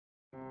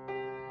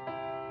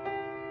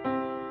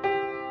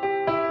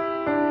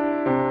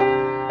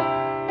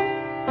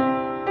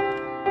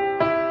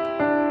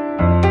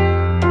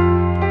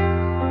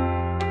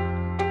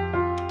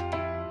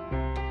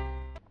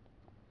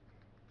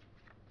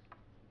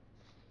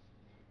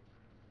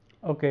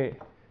Okay.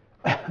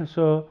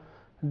 So,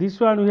 this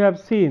one we have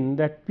seen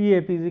that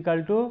Pf is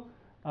equal to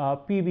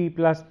Pb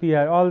plus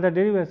Pr, all the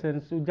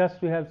derivations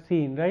we have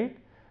seen, right,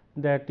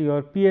 that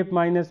your Pf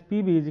minus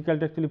Pb is equal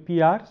to actually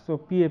Pr. So,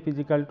 Pf is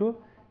equal to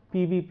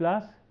Pb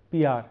plus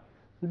Pr,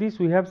 this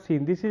we have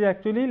seen. This is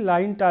actually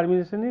line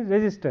termination is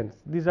resistance,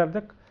 these are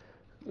the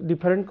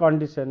different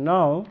conditions.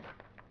 Now,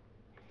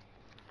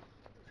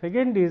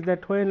 second is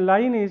that when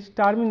line is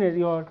terminated,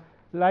 your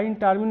line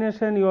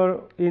termination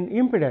your in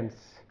impedance.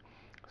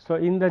 So,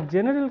 in the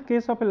general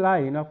case of a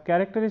line of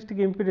characteristic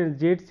impedance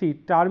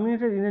Zc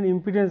terminated in an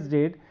impedance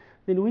Z,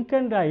 then we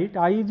can write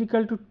I is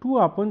equal to 2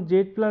 upon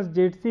Z plus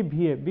Zc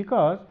Vf,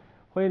 because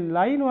when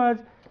line was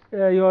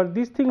your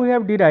this thing we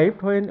have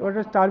derived when it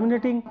was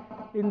terminating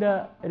in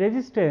the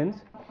resistance,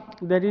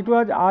 that it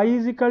was I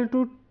is equal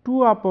to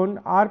 2 upon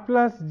R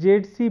plus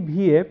Zc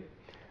Vf,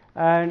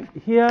 and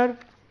here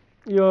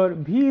your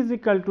V is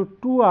equal to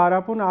 2 R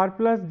upon R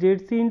plus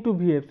Zc into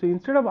Vf. So,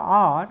 instead of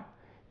R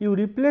you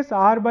replace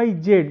R by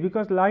Z,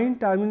 because line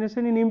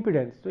termination in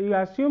impedance. So, you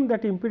assume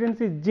that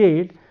impedance is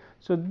Z.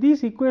 So,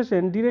 this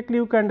equation directly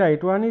you can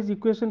write, one is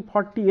equation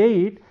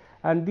 48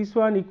 and this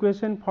one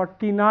equation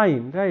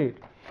 49, right.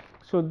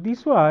 So,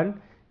 this one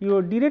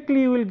you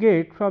directly you will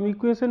get from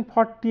equation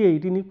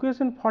 48. In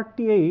equation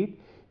 48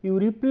 you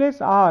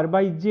replace R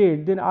by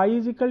Z, then I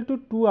is equal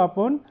to 2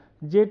 upon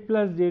Z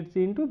plus Zc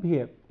into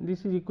Vf.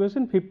 This is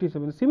equation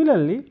 57.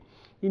 Similarly,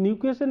 in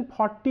equation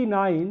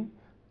 49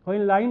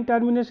 when line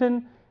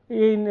termination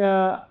in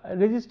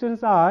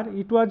resistance R,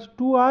 it was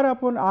 2 R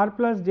upon R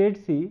plus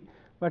Zc,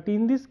 but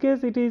in this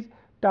case it is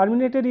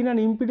terminated in an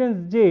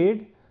impedance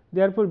Z.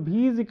 Therefore,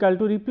 V is equal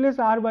to replace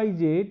R by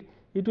Z,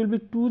 it will be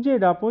 2 Z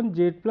upon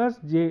Z plus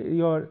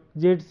your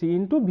Zc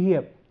into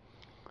Vf,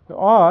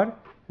 or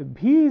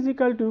V is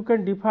equal to, you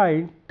can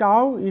define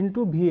tau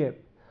into Vf,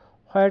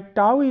 where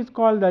tau is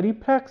called the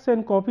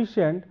refraction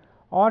coefficient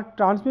or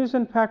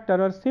transmission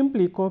factor or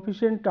simply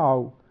coefficient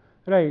tau,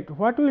 right.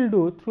 What we will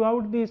do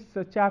throughout this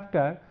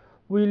chapter,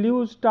 we will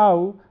use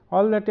tau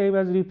all the time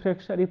as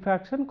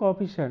refraction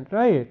coefficient,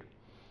 right.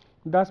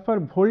 Thus, for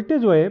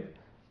voltage wave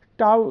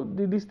tau,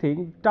 this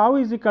thing tau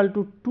is equal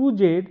to 2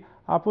 Z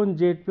upon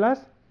Z plus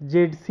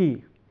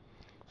Zc.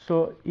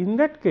 So, in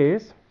that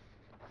case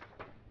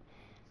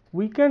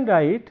we can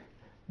write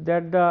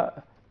that the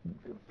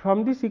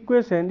from this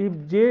equation, if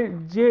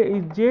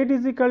Z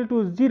is equal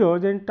to 0,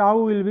 then tau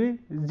will be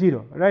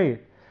 0,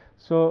 right.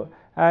 So,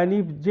 and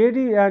if Z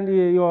is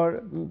and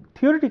your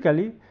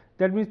theoretically,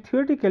 that means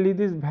theoretically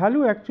this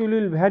value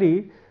actually will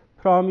vary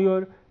from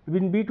your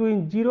in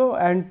between 0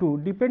 and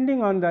 2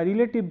 depending on the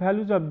relative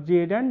values of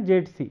Z and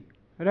Zc,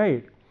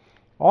 right.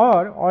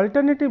 Or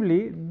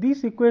alternatively,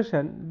 this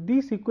equation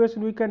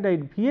we can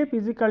write Vf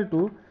is equal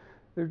to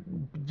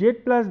Z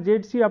plus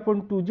Zc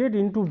upon 2 Z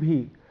into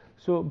V.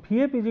 So,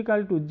 Vf is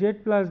equal to Z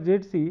plus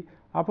Zc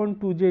upon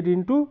 2 Z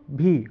into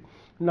V.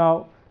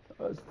 Now,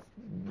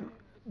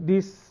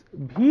 this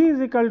V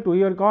is equal to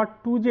you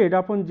got 2 Z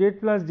upon Z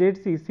plus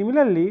Zc.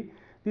 Similarly,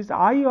 this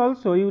I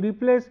also you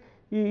replace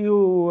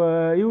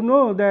you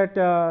know that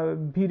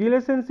V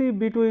relationship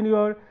between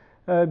your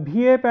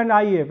Vf and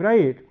If,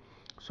 right.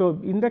 So,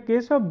 in the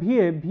case of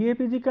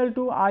Vf is equal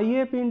to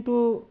If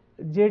into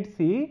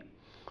Zc.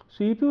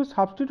 So, if you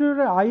substitute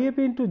If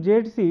into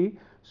Zc,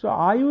 so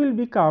I will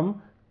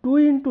become 2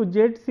 into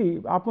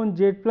Zc upon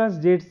Z plus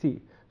Zc.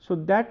 So,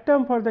 that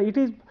term for the it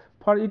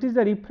is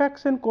the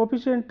refraction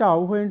coefficient tau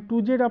when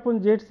 2 Z upon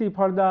Zc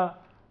for the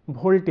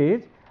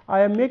voltage.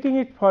 I am making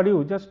it for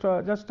you, just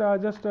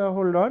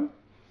hold on,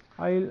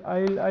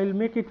 I'll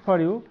make it for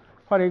you.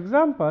 For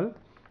example,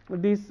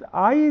 this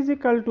I is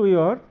equal to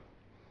your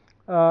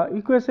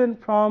equation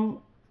from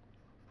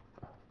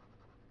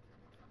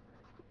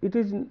it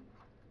is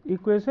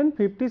equation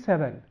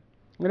 57,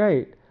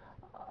 right.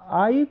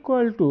 I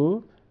equal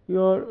to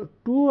your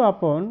 2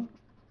 upon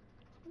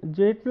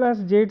Z plus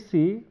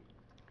Zc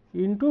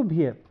into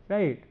Vf,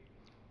 right.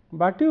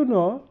 But you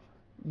know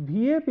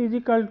Vf is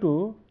equal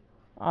to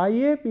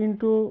If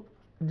into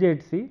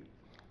Zc.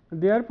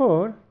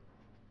 Therefore,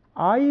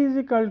 I is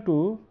equal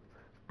to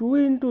 2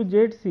 into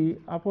Zc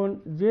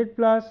upon Z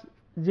plus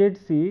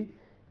Zc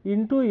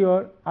into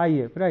your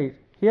If, right.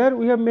 Here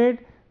we have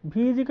made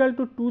V is equal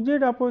to 2 Z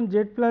upon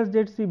Z plus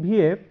Zc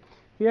Vf.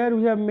 Here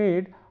we have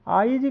made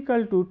I is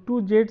equal to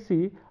 2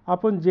 Zc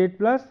upon Z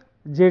plus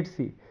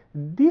Zc.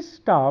 This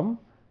term,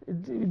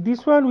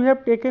 this one we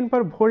have taken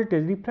for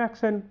voltage,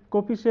 refraction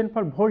coefficient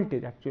for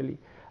voltage actually,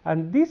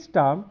 and this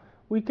term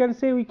we can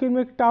say we can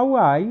make tau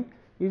I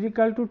is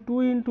equal to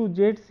 2 into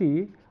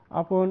Zc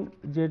upon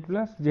Z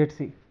plus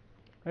Zc,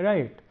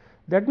 right.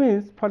 That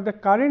means, for the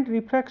current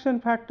refraction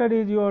factor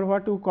is your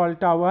what you call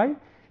tau I.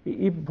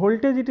 If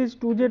voltage it is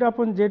 2 Z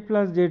upon Z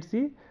plus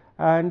Zc,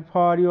 and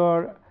for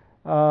your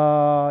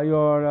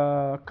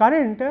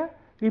current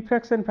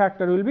refraction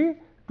factor will be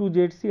 2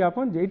 Zc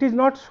upon Z. It is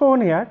not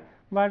shown here,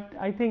 but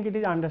I think it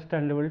is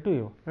understandable to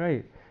you,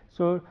 right.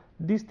 So,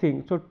 this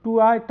thing, so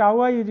tau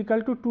I is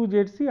equal to 2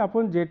 Zc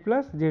upon Z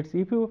plus Zc.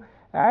 If you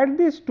add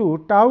these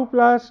two tau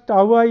plus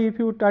tau I, if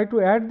you try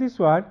to add this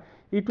one,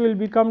 it will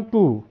become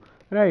 2,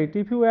 right.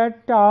 If you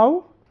add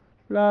tau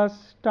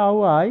plus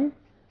tau I,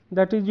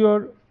 that is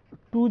your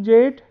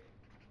 2z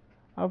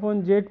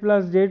upon z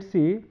plus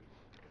zc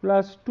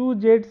plus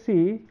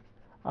 2zc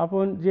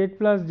upon z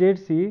plus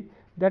zc,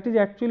 that is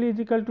actually is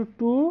equal to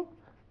 2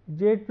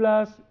 z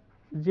plus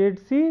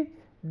zc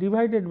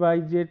divided by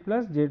z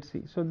plus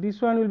zc. So,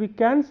 this one will be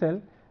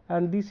cancelled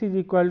and this is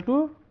equal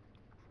to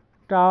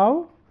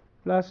tau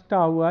plus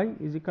tau I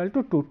is equal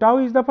to 2. Tau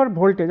is the for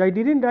voltage, I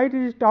did not write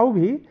it is tau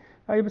v,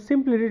 I have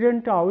simply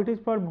written tau, it is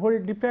for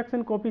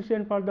diffraction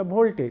coefficient for the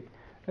voltage,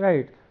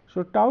 right.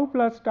 So, tau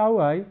plus tau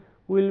I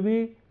will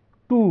be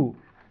 2.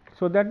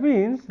 So, that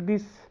means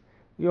this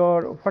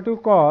your what you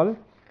call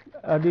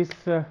this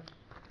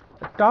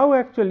tau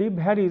actually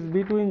varies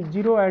between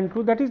 0 and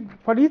 2, that is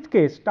for each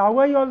case tau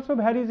I also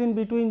varies in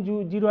between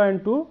 0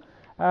 and 2,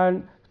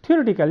 and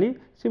theoretically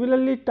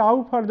similarly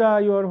tau for the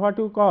your what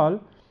you call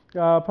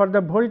for the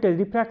voltage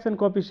diffraction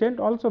coefficient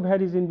also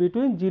varies in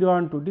between 0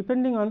 and 2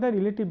 depending on the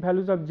relative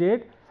values of z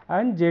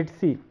and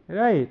zc,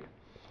 right.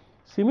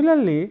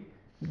 Similarly,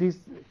 this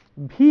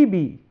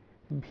Vb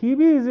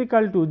is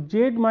equal to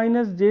z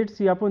minus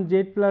zc upon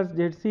z plus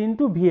zc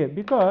into Vf,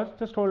 because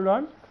just hold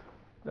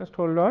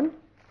on,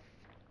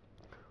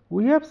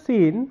 we have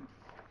seen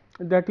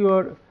that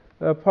your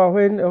for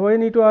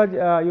when it was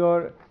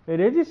your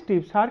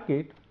resistive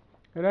circuit,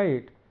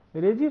 right,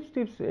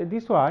 resistive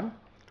this one,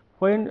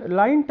 when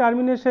line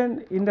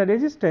termination in the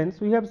resistance,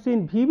 we have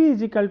seen Vb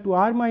is equal to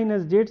R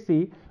minus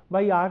Zc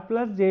by R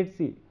plus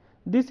Zc.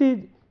 This is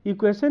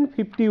equation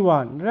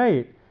 51,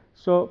 right.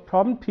 So,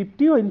 from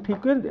 51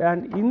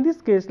 and in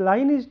this case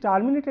line is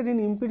terminated in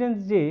impedance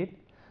Z.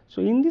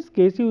 So, in this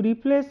case you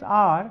replace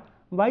R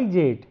by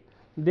Z.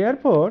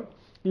 Therefore,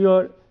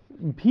 your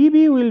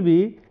Vb will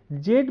be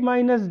Z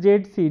minus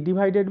Zc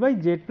divided by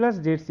Z plus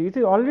Zc. It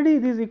is already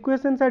these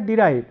equations are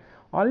derived.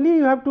 Only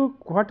you have to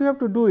what you have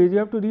to do is you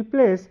have to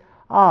replace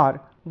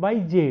R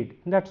by Z,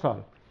 that is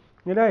all,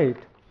 right.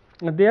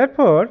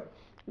 Therefore,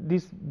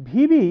 this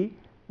Vb,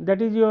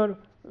 that is your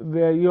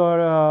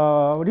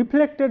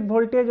reflected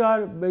voltage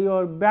or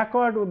your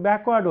backward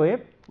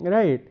wave,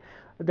 right,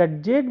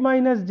 that Z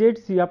minus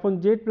Zc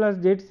upon Z plus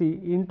Zc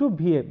into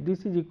Vf,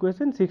 this is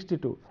equation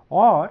 62,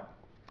 or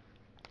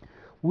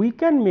we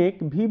can make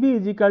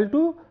Vb is equal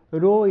to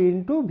rho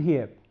into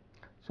Vf.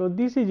 So,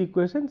 this is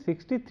equation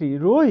 63.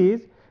 Rho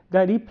is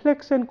the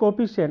reflection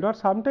coefficient, or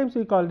sometimes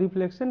we call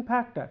reflection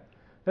factor,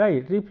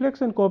 right,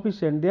 reflection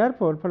coefficient.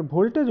 Therefore, for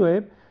voltage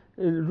wave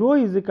rho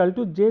is equal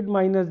to Z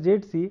minus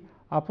Zc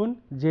upon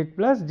Z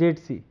plus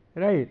Zc,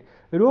 right.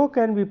 Rho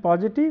can be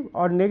positive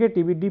or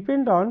negative, it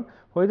depends on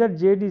whether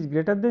Z is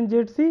greater than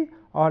Zc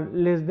or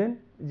less than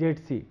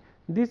Zc.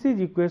 This is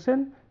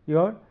equation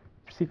your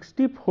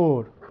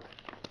 64,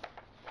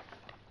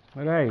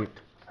 right.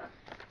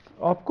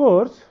 Of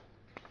course,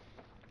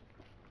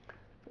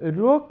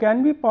 rho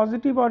can be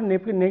positive or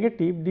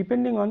negative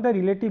depending on the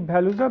relative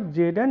values of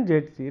Z and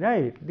Zc,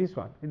 right, this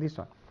one.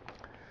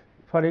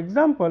 For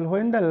example,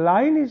 when the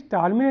line is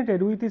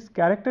terminated with its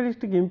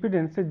characteristic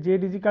impedance say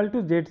Z is equal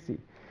to Zc,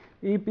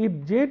 if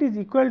Z is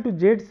equal to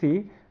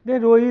Zc,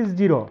 then rho is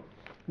 0,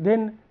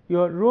 then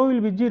your rho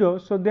will be 0.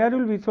 So, there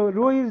will be, so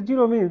rho is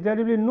 0 means there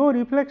will be no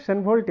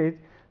reflection voltage.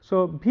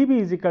 So,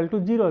 Vb is equal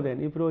to 0 then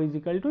if rho is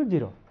equal to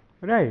 0,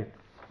 right.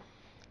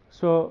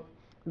 So,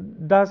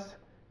 thus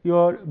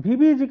your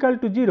Vb is equal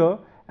to 0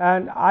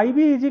 and Ib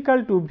is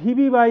equal to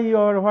Vb by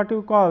your what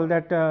you call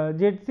that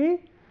Zc.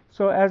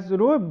 So, as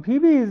rho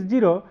Vb is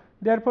 0,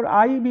 therefore,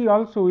 Ib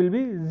also will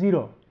be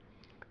 0.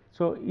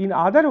 So, in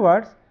other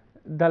words,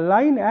 the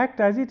line acts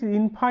as it is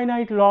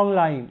infinite long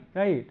line,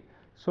 right.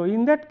 So,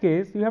 in that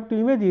case you have to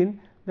imagine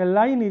the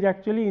line is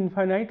actually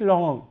infinite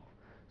long.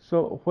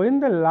 So, when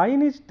the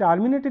line is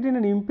terminated in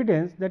an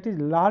impedance that is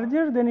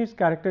larger than its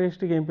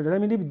characteristic impedance, I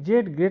mean if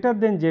Z greater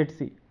than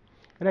Zc,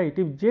 right,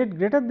 if Z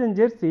greater than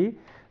Zc,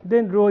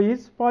 then rho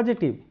is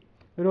positive,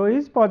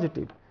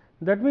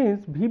 that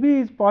means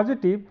Vb is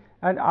positive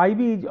and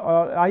Ib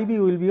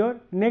will be your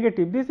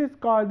negative. This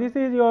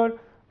is your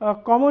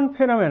common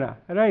phenomena,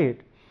 right.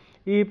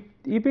 If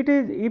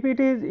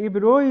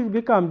rho is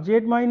become Z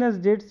minus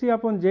Zc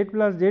upon Z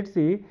plus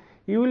Zc,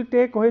 you will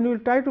take, when you will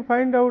try to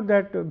find out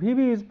that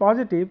Vb is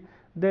positive,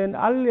 then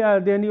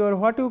your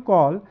what you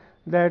call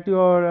that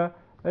your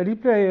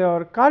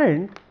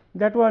current,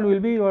 that one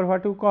will be your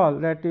what you call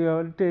that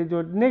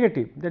your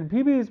negative, that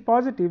Vb is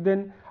positive,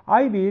 then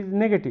Ib is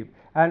negative,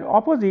 and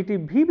opposite,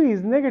 if Vb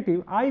is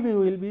negative, Ib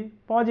will be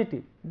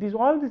positive.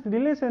 All this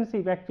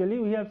relationship actually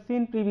we have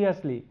seen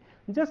previously,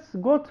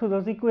 just go through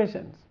those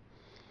equations.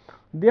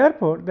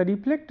 Therefore, the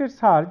reflected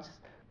surge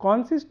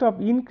consists of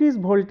increased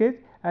voltage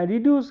and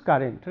reduced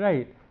current,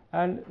 right.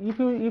 And if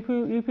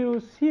you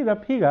see the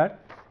figure,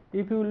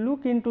 if you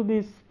look into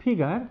this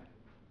figure,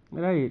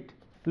 right,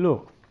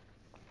 look,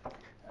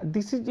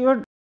 this is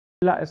your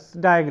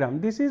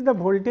diagram, this is the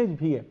voltage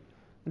Vf,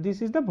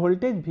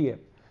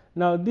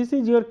 Now, this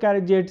is your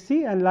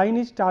Zc and line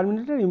is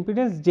terminated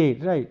impedance Z,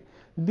 right.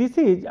 This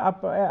is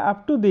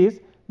up to this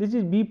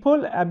is before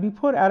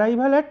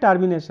arrival at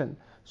termination.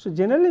 So,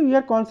 generally we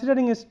are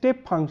considering a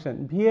step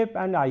function Vf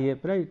and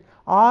If, right.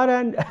 R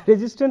and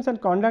resistance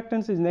and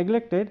conductance is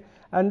neglected,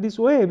 and this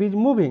wave is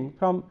moving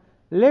from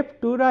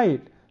left to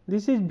right.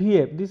 This is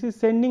Vf, this is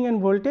sending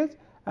end voltage,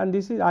 and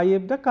this is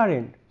If, the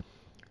current.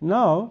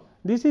 Now,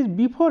 this is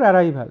before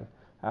arrival.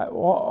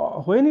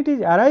 When it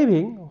is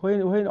arriving,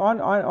 when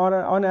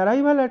on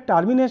arrival at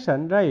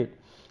termination, right,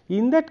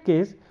 in that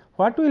case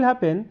what will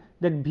happen,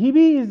 that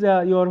Vb is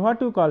your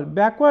what you call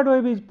backward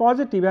wave is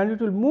positive and it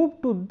will move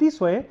to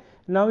this way.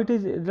 Now, it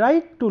is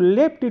right to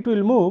left it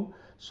will move.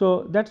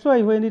 So, that is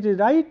why when it is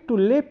right to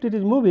left it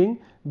is moving,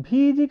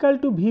 V is equal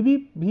to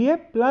Vf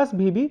plus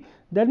Vb,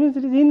 that means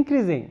it is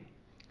increasing,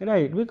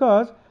 right,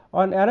 because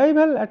on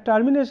arrival at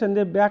termination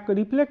the back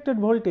reflected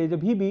voltage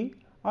Vb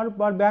or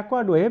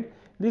backward wave,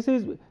 this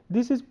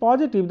is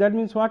positive, that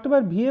means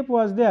whatever Vf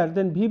was there,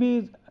 then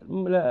Vb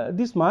is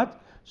this much.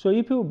 So,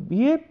 if you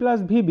Vf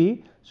plus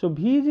Vb, so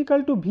V is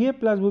equal to Vf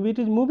plus Vb, it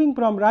is moving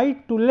from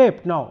right to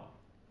left now,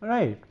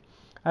 right.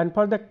 And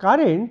for the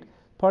current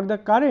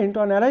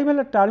on arrival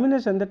at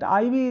termination, that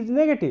Ib is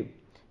negative.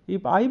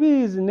 If Ib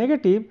is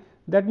negative,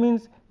 that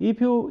means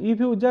if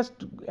you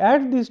just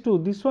add these two,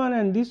 this one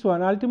and this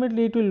one,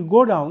 ultimately it will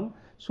go down.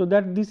 So,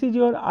 that this is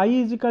your I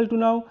is equal to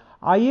now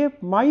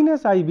If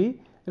minus Ib,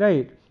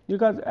 right,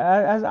 because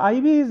as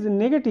Ib is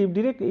negative,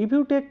 if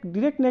you take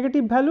direct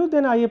negative value,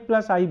 then If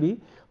plus Ib.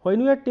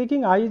 When we are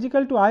taking I is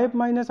equal to If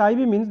minus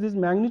Ib, means this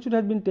magnitude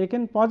has been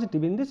taken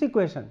positive in this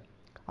equation.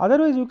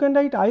 Otherwise, you can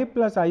write If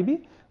plus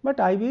Ib, but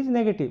Ib is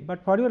negative.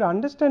 But for your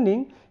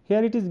understanding,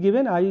 here it is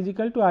given I is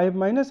equal to If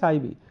minus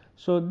Ib.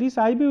 So, this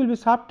Ib will be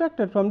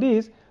subtracted from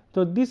this.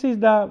 So, this is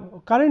the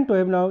current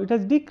wave. Now, it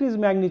has decreased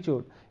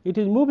magnitude. It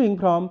is moving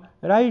from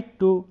right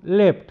to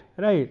left,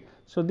 right.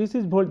 So, this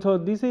is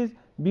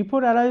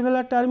before arrival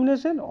at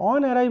termination.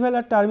 On arrival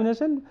at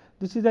termination,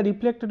 this is the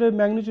reflected wave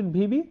magnitude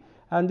Vb,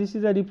 and this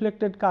is the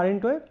reflected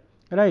current wave,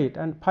 right.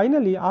 And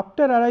finally,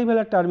 after arrival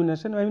at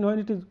termination, I mean when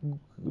it is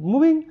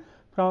moving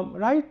from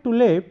right to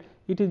left,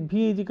 it is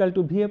V is equal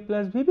to Vf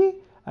plus Vb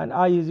and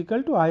I is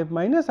equal to If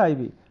minus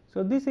Ib.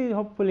 So, this is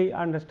hopefully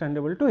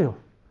understandable to you,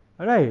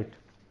 right.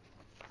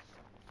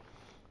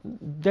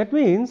 That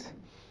means,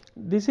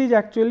 this is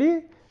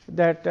actually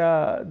that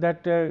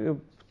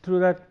through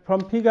that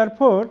from figure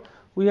 4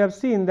 we have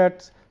seen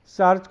that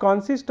surge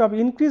consists of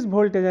increased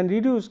voltage and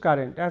reduced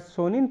current as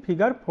shown in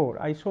figure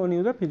 4. I shown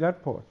you the figure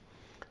 4.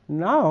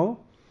 Now,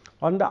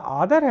 on the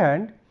other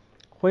hand,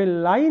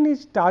 when line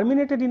is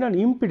terminated in an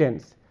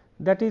impedance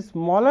that is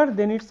smaller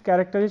than its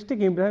characteristic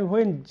impedance,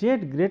 when Z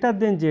greater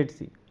than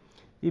Zc.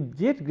 If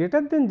Z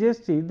greater than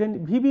Zc,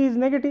 then Vb is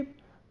negative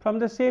from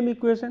the same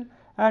equation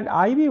and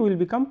Ib will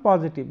become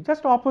positive,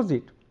 just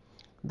opposite.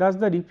 Thus,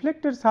 the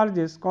reflected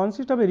surges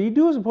consist of a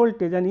reduced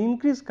voltage and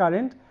increased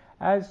current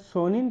as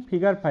shown in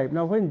figure 5.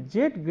 Now, when Z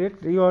less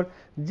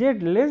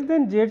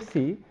than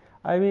Zc,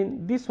 I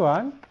mean this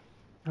one,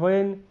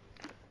 when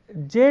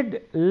Z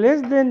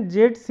less than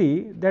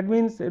Zc, that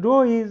means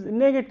rho is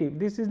negative,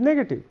 this is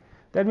negative,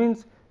 that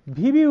means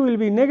Vb will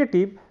be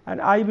negative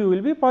and Ib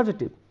will be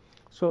positive.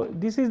 So,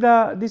 this is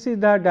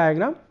the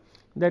diagram,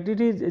 that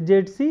it is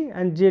Zc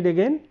and Z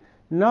again.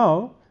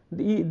 Now,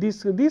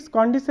 this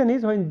condition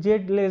is when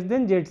Z less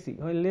than Zc,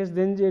 when less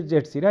than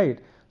Zc, right.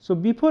 So,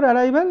 before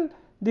arrival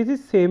this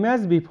is same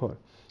as before.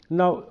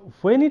 Now,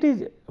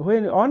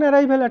 when on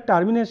arrival at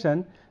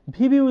termination,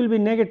 Vb will be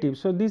negative.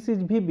 So, this is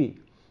Vb,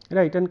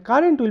 right, and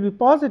current will be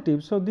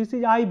positive. So, this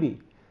is Ib.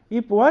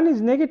 If one is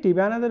negative,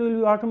 another will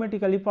be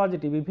automatically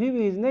positive. If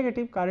Vb is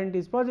negative, current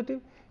is positive.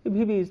 If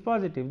Vb is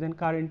positive, then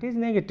current is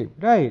negative,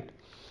 right.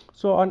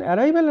 So, on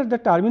arrival at the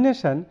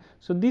termination,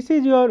 so this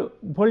is your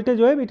voltage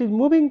wave, it is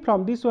moving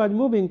from, this was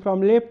moving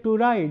from left to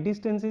right,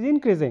 distance is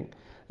increasing,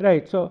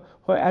 right. So,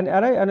 an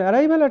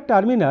arrival at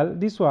terminal,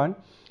 this one,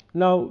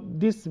 now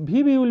this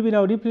Vb will be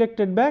now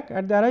reflected back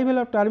at the arrival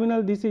of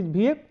terminal, this is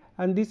Vf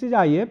and this is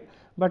If,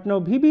 but now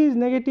Vb is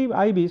negative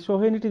Ib. So,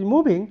 when it is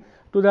moving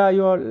to the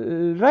your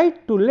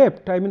right to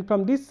left, I mean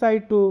from this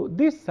side to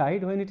this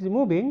side, when it is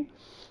moving,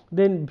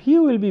 then V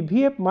will be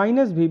Vf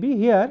minus Vb.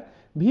 Here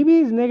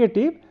Vb is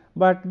negative,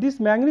 but this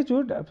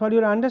magnitude, for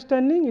your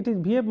understanding, it is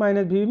Vf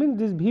minus Vb, means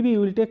this Vb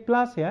will take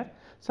plus here,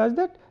 such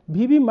that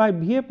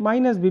Vf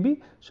minus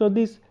Vb. So,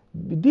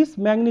 this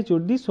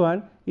magnitude, this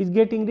one is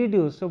getting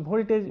reduced. So,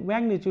 voltage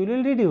magnitude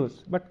will reduce,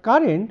 but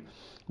current,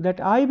 that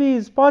Ib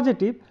is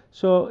positive.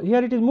 So,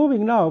 here it is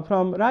moving now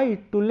from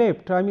right to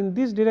left, I mean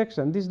this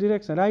direction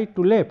right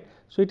to left.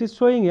 So, it is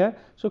showing here.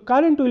 So,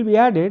 current will be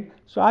added.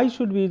 So, I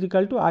should be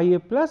equal to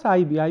If plus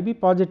Ib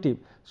positive.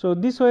 So,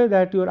 this way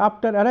that your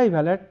after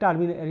arrival at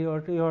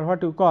your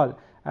what you call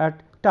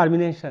at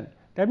termination,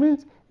 that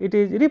means it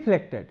is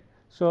reflected.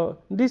 So,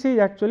 this is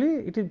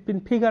actually, it is in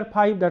figure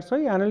 5, that is why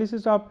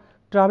analysis of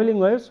travelling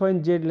waves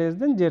when Z less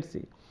than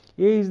Zc.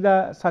 A is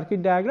the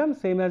circuit diagram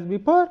same as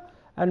before,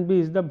 and B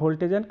is the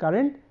voltage and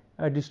current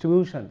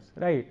distributions,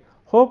 right.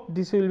 Hope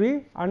this will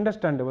be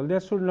understandable, there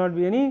should not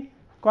be any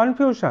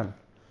confusion,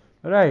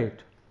 right.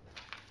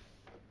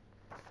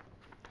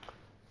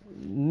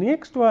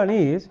 Next one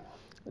is,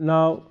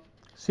 now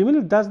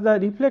Similarly, thus the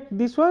reflect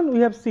this one we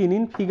have seen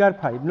in figure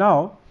 5.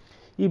 Now,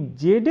 if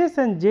ZS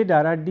and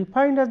ZR are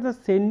defined as the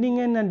sending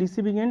end and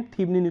receiving end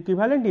Thevenin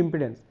equivalent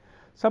impedance.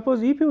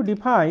 Suppose if you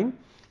define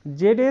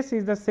ZS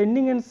is the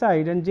sending end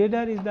side and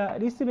ZR is the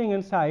receiving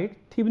end side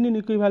Thevenin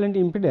equivalent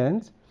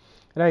impedance,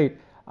 right.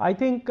 I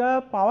think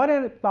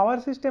power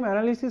system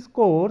analysis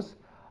course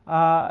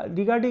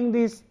regarding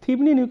this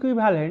Thevenin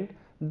equivalent,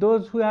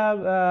 those who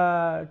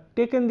have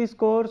taken this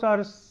course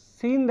or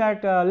seen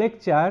that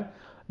lecture,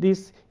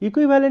 this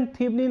equivalent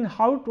Thevenin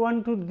how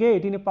one to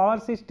get in a power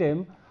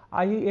system,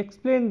 I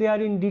explained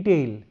there in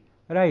detail,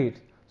 right.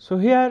 So,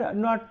 here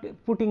not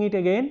putting it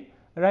again,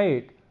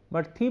 right,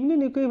 but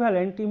Thevenin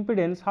equivalent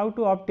impedance how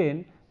to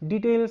obtain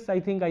details I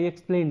think I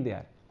explained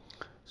there.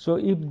 So,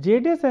 if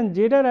ZS and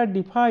ZR are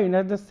defined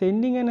as the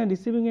sending end and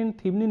receiving end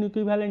Thevenin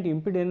equivalent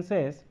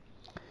impedances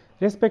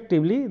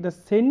respectively, the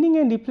sending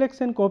end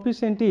reflection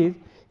coefficient is,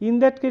 in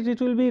that case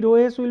it will be rho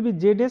s will be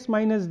ZS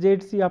minus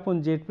ZC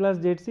upon Z plus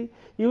ZC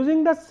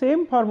using the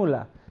same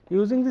formula,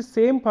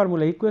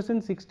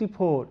 equation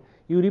 64.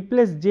 You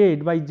replace Z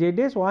by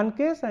ZS one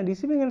case and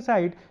receiving end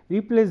side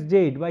replace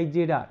Z by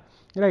ZR,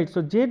 right.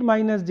 So, Z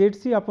minus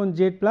ZC upon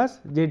Z plus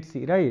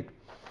ZC, right.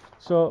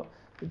 So,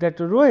 that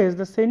rho s,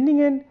 the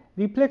sending end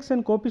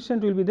reflection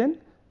coefficient will be then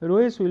rho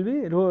s will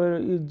be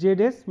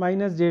ZS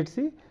minus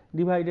ZC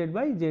divided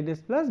by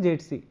ZS plus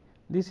ZC.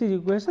 This is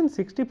equation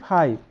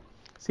 65.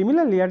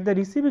 Similarly, at the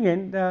receiving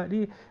end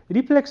the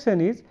reflection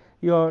is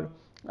your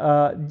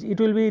it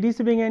will be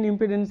receiving end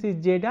impedance is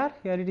ZR,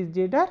 here it is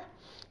ZR,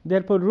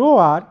 therefore, rho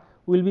r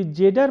will be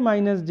ZR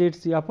minus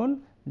ZC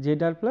upon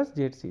ZR plus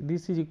ZC.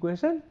 This is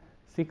equation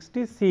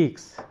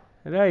 66,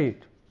 right.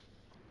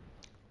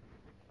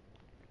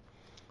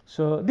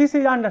 So, this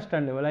is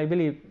understandable, I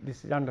believe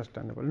this is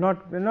understandable,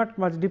 not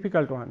much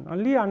difficult one,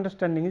 only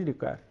understanding is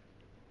required.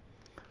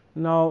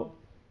 Now,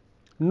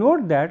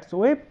 note that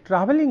wave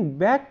travelling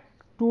back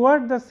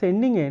toward the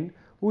sending end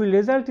will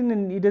result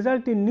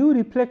in new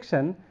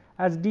reflection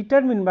as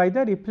determined by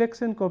the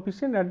reflection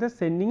coefficient at the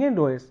sending end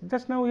rho s.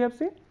 Just now we have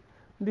seen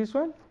this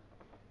one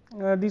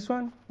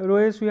rho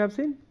s we have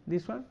seen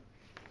this one,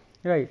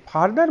 right.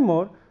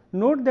 Furthermore,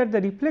 note that the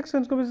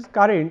reflection coefficient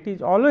current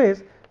is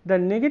always the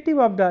negative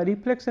of the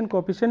reflection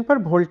coefficient for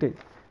voltage,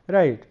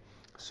 right.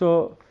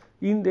 So,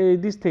 in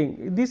this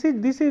thing this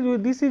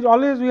is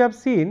always we have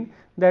seen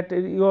that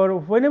your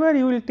whenever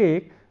you will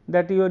take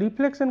that your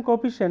reflection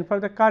coefficient for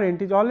the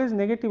current is always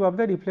negative of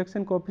the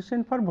reflection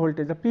coefficient for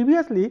voltage.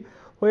 Previously,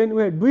 when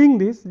we are doing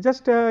this,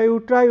 just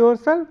you try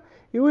yourself,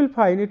 you will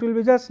find it will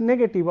be just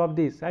negative of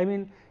this. I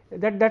mean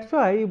that is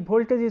why if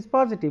voltage is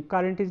positive,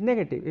 current is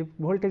negative. If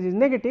voltage is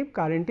negative,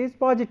 current is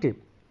positive.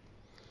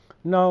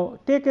 Now,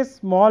 take a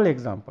small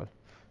example.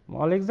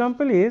 Small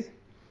example is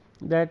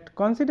that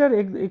consider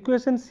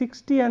equation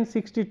 60 and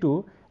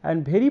 62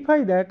 and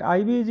verify that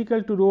I b is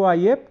equal to rho I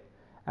f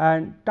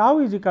and tau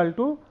is equal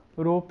to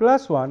rho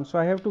plus 1. So,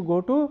 I have to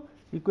go to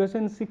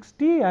equation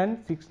 60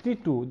 and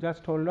 62,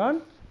 just hold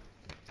on,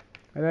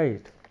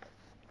 right.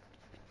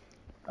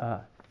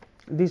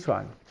 This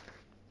one,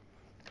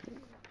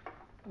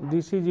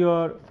 this is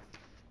your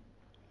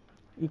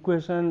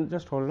equation,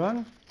 just hold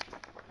on,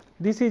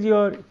 this is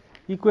your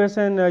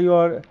equation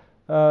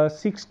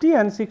 60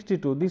 and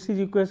 62, this is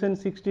equation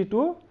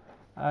 62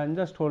 and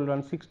just hold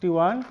on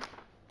 61,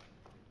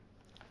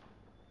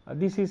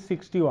 this is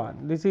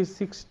 61, this is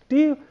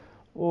 60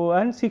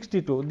 and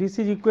 62, this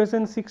is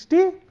equation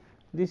 60,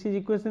 this is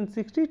equation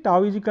 60,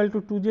 tau is equal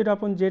to 2z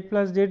upon z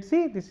plus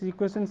zc, this is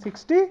equation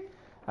 60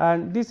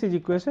 and this is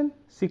equation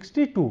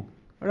 62,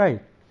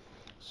 right.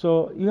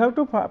 So, you have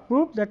to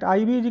prove that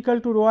I b is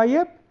equal to rho I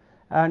f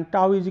and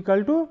tau is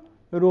equal to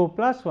rho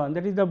plus 1,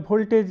 that is the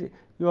voltage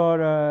your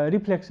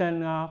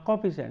reflection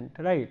coefficient,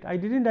 right. I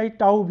did not write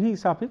tau v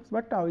suffix,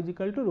 but tau is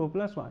equal to rho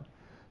plus 1.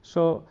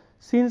 So,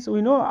 since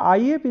we know I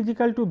f is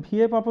equal to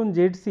V f upon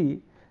Z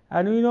c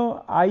and we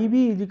know I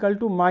b is equal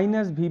to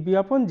minus V b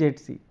upon Z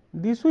c,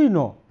 this we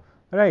know,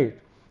 right.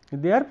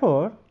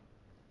 Therefore,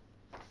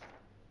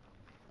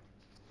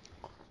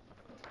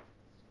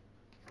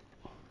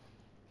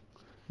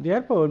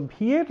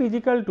 V f is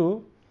equal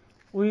to,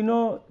 we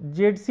know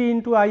Z c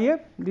into I f,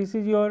 this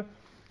is your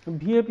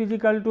V f is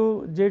equal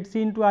to Z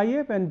c into I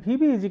f and V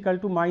b is equal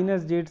to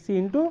minus Z c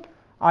into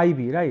I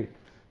b, right.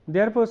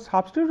 Therefore,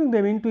 substituting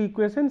them into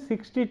equation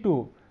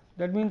 62,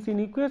 that means in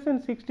equation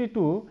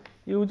 62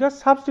 you just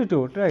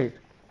substitute, right.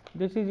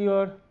 This is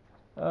your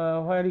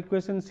where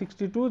equation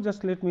 62,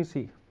 just let me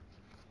see,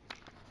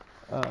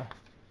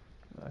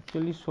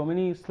 actually so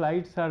many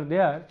slides are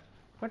there,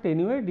 but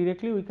anyway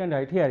directly we can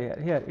write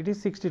here it is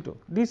 62,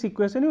 this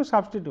equation you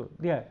substitute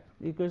there,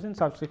 equation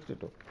sub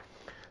 62.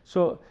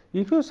 So,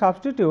 if you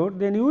substitute,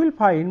 then you will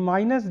find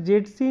minus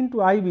Z c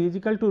into I b is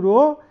equal to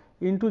rho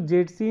into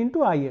Z c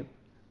into I f,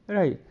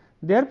 right.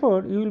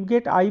 Therefore, you will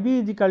get I b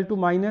is equal to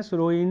minus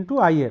rho into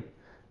I f,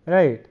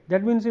 right.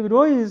 That means, if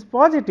rho is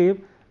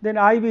positive, then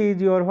I b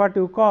is your what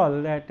you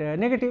call that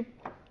negative,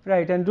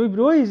 right, and if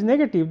rho is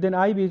negative, then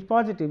I b is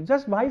positive,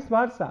 just vice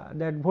versa,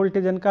 that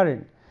voltage and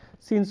current.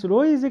 since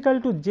rho is equal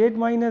to z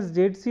minus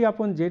zc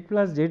upon z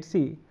plus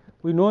zc,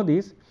 we know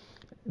this,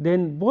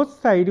 then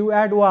both side you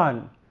add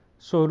 1.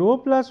 So, rho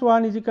plus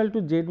 1 is equal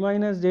to z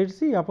minus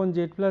zc upon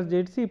z plus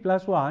zc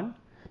plus 1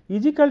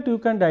 is equal to, you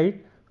can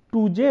write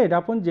 2z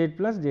upon z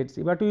plus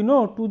zc, but we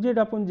know 2z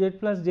upon z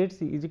plus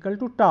zc is equal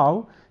to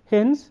tau,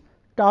 hence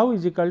tau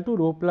is equal to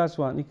rho plus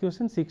 1,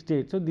 equation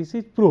 68. So, this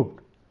is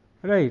proved,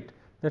 right,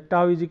 that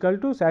tau is equal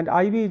to, and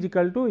IB is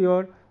equal to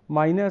your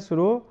minus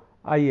rho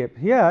IF.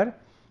 Here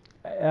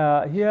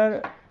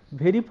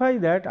verify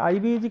that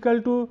IB is equal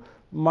to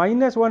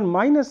minus, one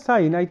minus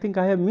sign I think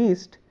I have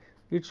missed,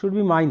 it should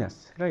be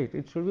minus, right,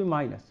 it should be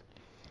minus.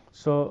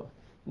 So,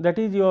 that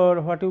is your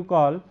what you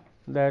call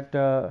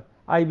that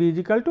IB is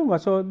equal to,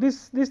 so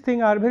this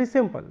thing are very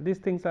simple, these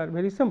things are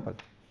very simple,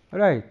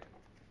 right.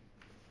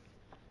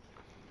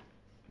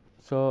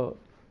 So,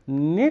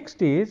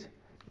 next is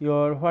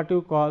your what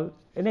you call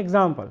an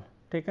example,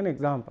 take an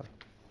example.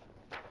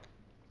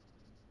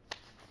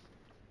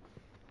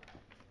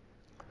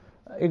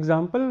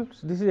 Example,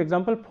 this is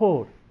example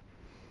 4.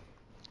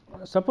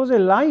 Suppose a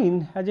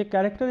line has a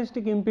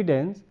characteristic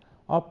impedance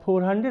of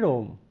 400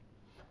 ohm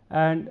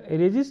and a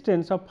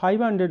resistance of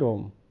 500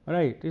 ohm,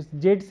 right, its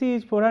ZC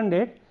is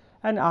 400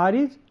 and R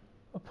is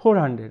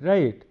 400,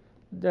 right.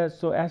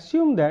 So,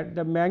 assume that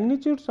the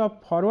magnitudes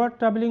of forward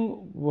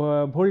travelling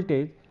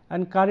voltage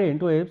and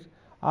current waves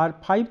are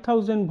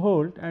 5000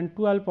 volt and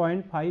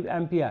 12.5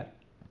 ampere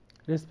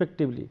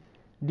respectively.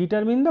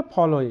 Determine the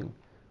following: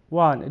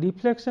 1.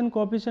 Reflection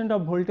coefficient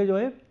of voltage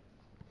wave,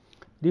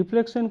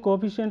 reflection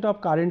coefficient of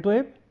current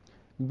wave,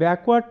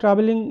 backward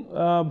travelling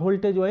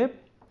voltage wave,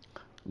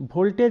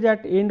 voltage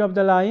at end of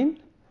the line,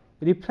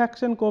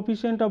 refraction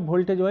coefficient of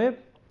voltage wave,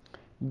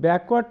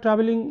 backward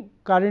travelling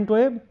current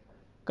wave,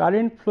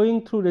 current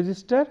flowing through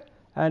resistor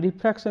and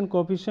refraction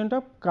coefficient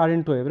of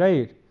current wave,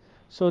 right.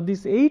 So,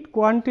 these 8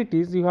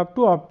 quantities you have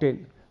to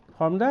obtain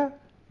from the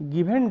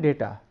given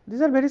data.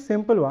 These are very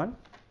simple one,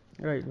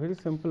 right, very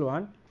simple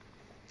one.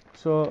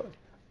 So,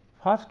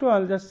 first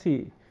one just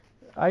see,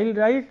 I will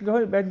write,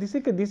 but this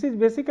is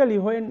basically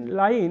when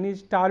line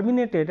is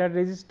terminated at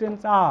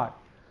resistance R.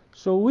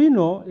 So, we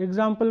know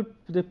example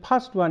the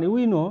first one,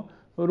 we know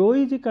rho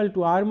is equal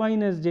to R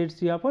minus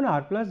ZC upon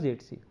R plus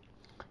ZC.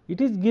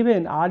 It is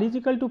given R is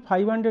equal to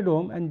 500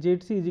 ohm and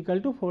ZC is equal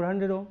to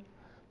 400 ohm.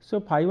 So,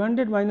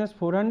 500 minus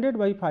 400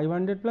 by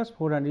 500 plus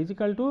 400 is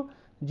equal to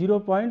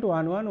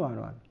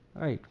 0.1111,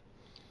 right.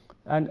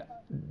 And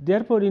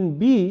therefore, in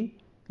B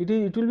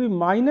it will be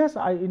minus,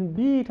 in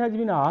B it has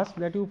been asked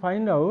that you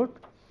find out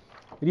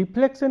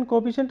reflection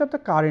coefficient of the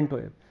current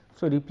wave.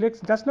 So,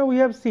 just now we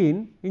have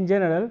seen in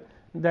general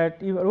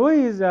that if rho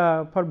is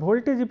for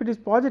voltage, if it is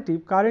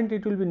positive, current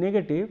it will be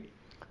negative.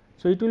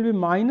 So, it will be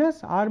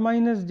minus R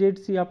minus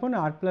ZC upon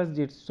R plus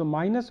ZC. So,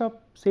 minus of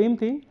same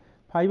thing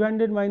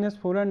 500 minus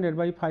 400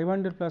 by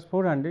 500 plus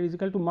 400 is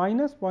equal to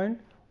minus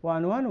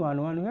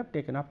 0.1111 we have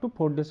taken up to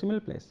 4 decimal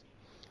place.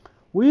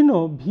 We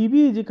know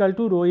VB is equal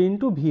to rho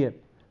into VF,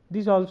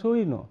 this also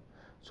we know.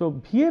 So,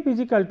 VF is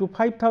equal to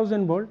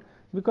 5000 volt,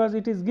 because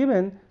it is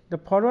given the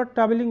forward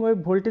travelling wave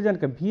voltage and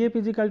VF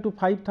is equal to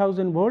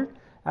 5000 volt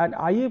and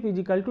IF is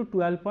equal to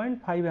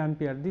 12.5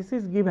 ampere, this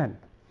is given,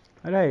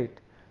 right.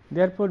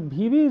 Therefore,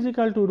 VB is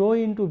equal to rho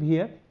into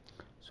VF.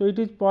 So, it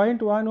is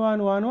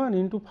 0.1111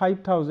 into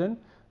 5000,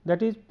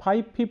 that is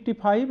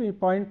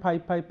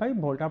 555.555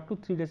 volt, up to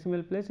 3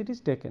 decimal place it is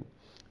taken.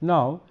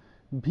 Now,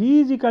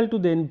 V is equal to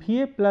then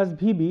VF plus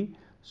VB.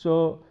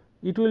 So,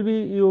 it will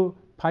be you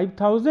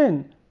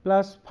 5000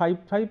 plus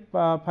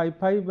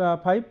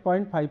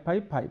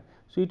 555.555.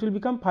 So, it will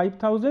become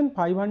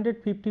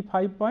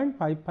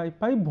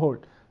 5555.555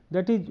 volt,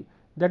 that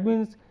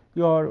means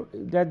your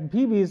that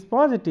VB is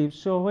positive.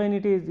 So, when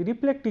it is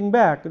reflecting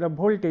back, the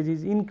voltage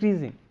is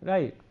increasing,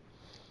 right.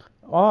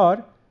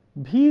 Or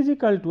V is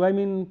equal to, I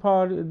mean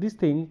for this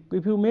thing,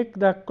 if you make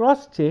the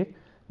cross check,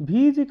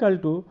 V is equal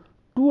to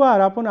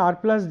 2R upon R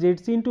plus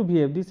ZC into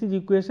VF, this is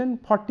equation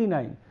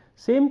 49.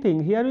 Same thing,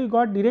 here we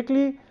got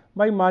directly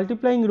by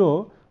multiplying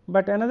rho,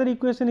 but another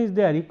equation is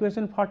there,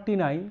 equation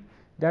 49,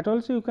 that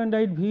also you can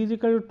write V is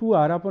equal to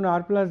 2R upon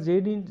R plus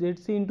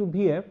ZC into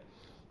VF,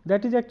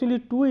 that is actually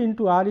 2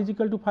 into R is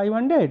equal to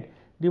 500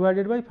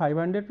 divided by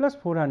 500 plus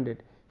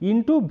 400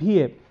 into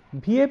VF.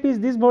 VF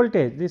is this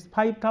voltage, this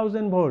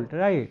 5000 volt,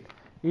 right,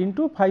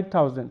 into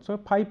 5000. So,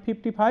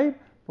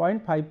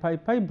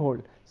 555.555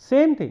 volt,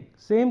 same thing,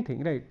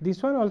 right.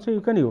 This one also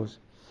you can use.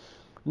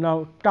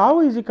 Now, tau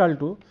is equal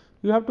to,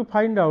 you have to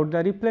find out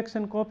the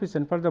reflection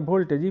coefficient for the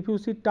voltage. If you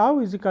see tau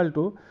is equal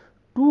to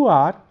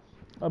 2R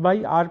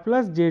by R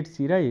plus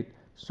ZC, right.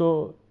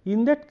 So,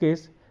 in that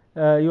case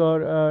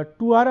your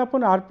 2R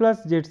upon R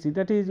plus ZC,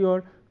 that is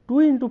your 2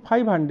 into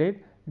 500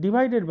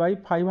 divided by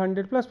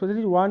 500 plus 4, that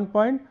is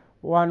 1.11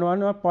 or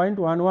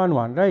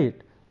 0.111,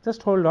 right.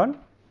 Just hold on,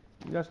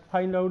 just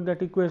find out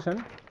that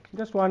equation,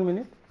 just 1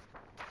 minute,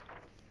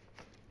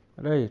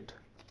 right.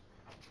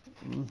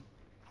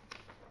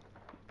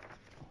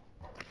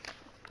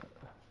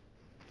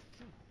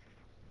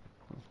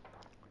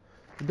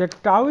 The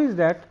tau is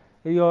that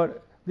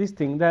your this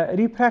thing, the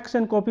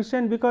refraction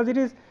coefficient, because it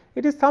is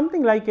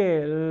something like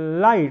a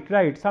light,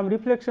 right. Some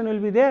reflection will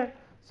be there,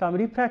 some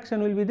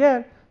refraction will be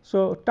there.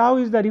 So, tau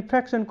is the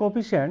refraction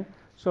coefficient.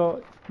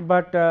 So,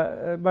 but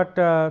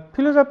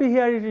philosophy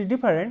here it is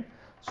different.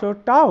 So,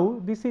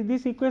 tau, this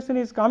equation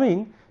is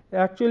coming,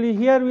 actually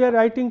here we are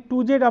writing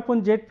 2z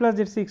upon z plus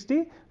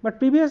z60, but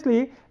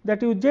previously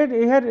that z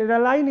here the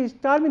line is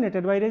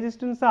terminated by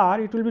resistance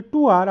R, it will be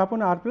 2R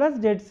upon R plus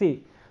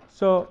ZC.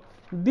 So,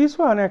 this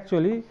one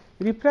actually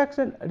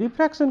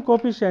refraction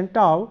coefficient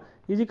tau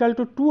is equal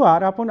to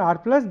 2R upon R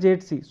plus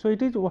ZC. So,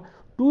 it is 2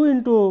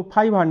 into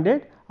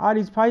 500, R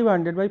is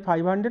 500 by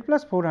 500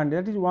 plus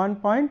 400, that is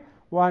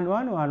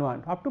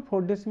 1.1111, up to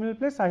 4 decimal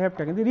place I have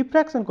taken the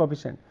refraction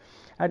coefficient,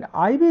 and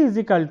IB is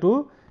equal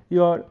to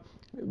your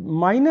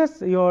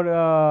minus your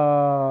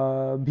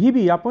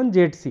VB upon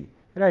ZC,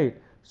 right.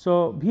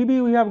 So,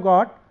 VB we have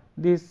got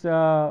this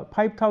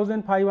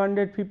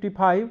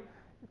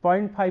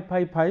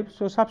 5555.555.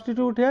 So,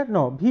 substitute here,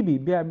 no,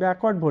 VB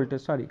backward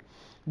voltage, sorry,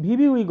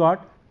 VB we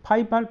got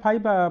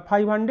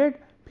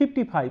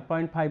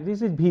 555.5,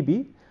 this is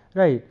VB,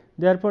 right.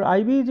 Therefore,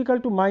 IB is equal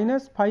to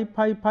minus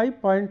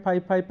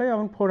 555.555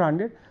 on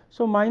 400.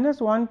 So, minus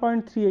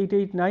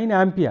 1.3889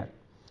 ampere,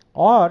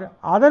 or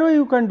other way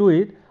you can do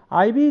it,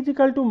 IB is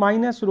equal to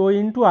minus rho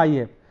into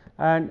IF,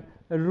 and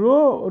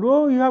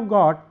rho you have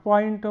got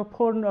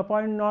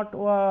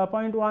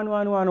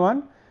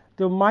 0.1111,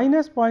 so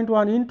minus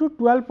 0.1 into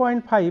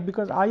 12.5,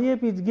 because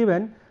IF is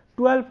given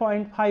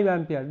 12.5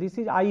 ampere, this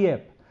is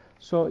IF.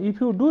 So, if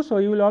you do so,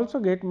 you will also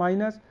get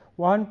minus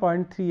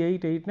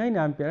 1.3889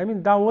 ampere. I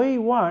mean, the way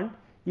you want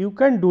you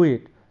can do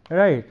it,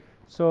 right.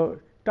 So,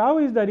 tau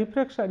is the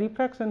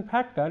refraction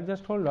factor,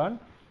 just hold on,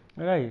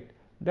 right.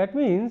 That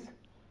means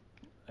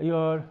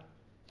your,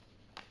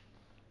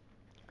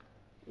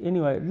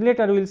 anyway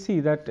later we will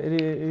see that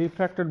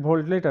refracted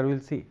volt, later we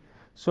will see.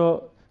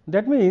 So,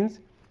 that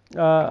means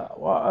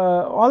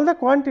all the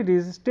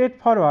quantities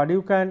straightforward,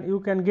 you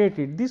can get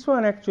it. This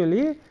one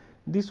actually,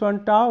 this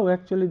one tau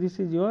actually, this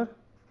is your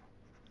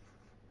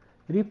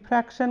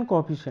refraction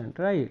coefficient,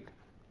 right,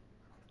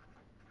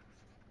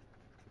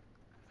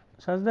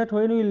 such that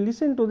when we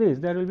listen to this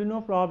there will be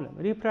no problem,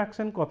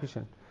 refraction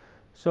coefficient.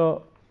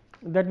 So,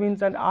 that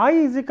means, and I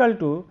is equal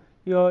to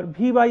your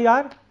V by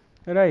R,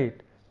 right.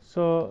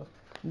 So,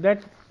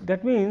 that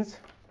means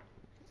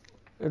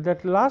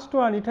that last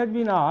one it has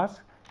been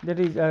asked, that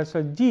is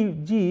so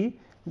G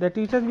that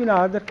it has been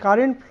asked that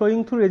current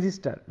flowing through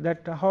resistor,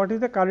 that what is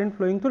the current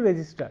flowing through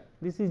resistor,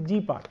 this is G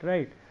part,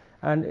 right,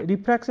 and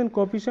refraction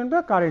coefficient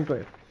of current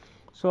wave.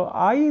 So,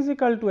 I is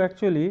equal to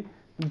actually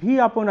V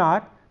upon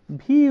R,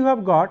 V you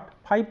have got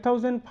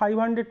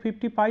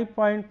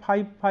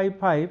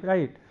 5555.555,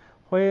 right,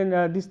 when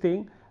this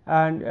thing,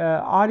 and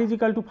R is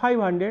equal to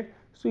 500.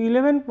 So,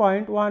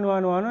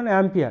 11.111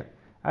 ampere,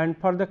 and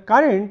for the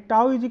current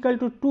tau is equal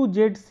to 2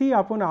 ZC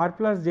upon R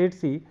plus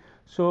ZC.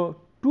 So,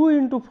 2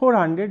 into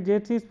 400,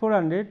 ZC is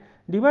 400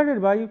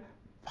 divided by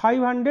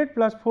 500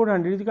 plus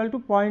 400 is equal to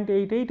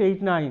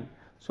 0.8889.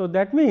 So,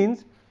 that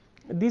means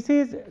this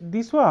is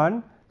this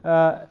one,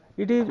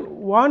 it is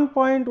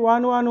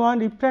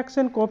 1.111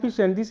 refraction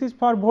coefficient, this is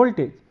for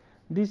voltage,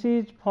 this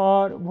is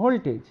for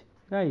voltage,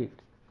 right,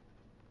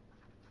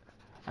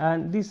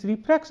 and this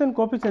refraction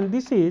coefficient,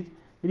 this is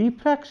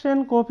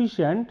refraction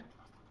coefficient,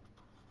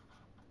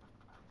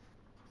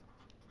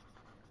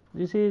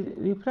 this is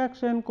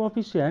refraction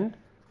coefficient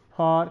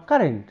for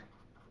current,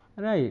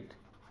 right,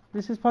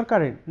 this is for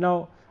current.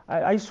 Now,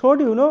 I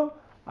showed you, no,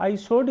 I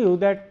showed you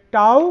that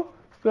tau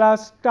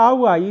plus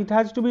tau I, it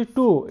has to be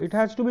 2, it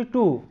has to be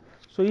 2.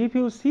 So, if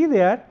you see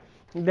there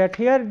that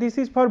here this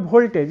is for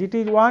voltage, it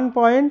is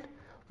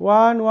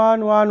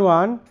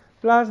 1.1111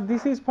 plus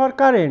this is for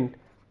current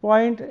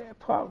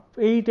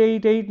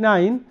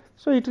 0.8889.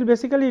 So, it will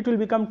basically it will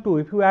become 2,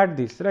 if you add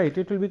this, right,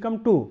 it will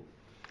become 2.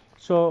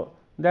 So,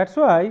 that is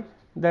why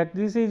that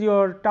this is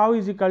your tau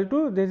is equal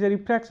to, there is a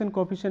refraction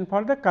coefficient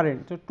for the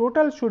current. So,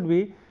 total should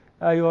be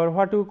your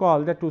what you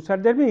call the 2. So,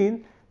 that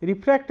means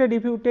refracted,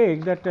 if you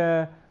take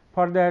that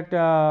for that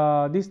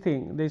this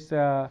thing, this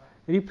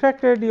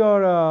refracted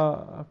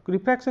your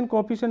refraction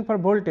coefficient for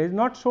voltage,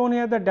 not shown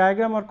here the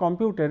diagram or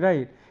computed,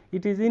 right,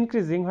 it is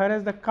increasing,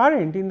 whereas the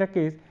current in the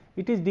case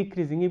it is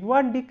decreasing. If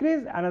one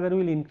decrease, another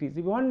will increase.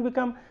 If one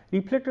become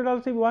reflected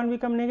also, if one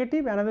become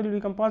negative, another will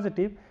become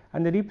positive,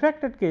 and the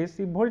refracted case,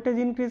 if voltage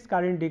increase,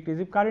 current decrease,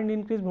 if current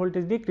increase,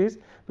 voltage decrease,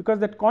 because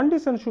that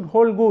condition should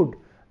hold good,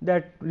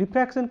 that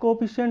refraction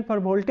coefficient for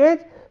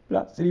voltage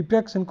plus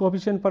refraction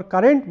coefficient for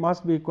current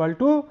must be equal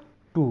to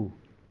 2.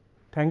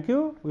 Thank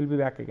you, we will be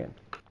back again.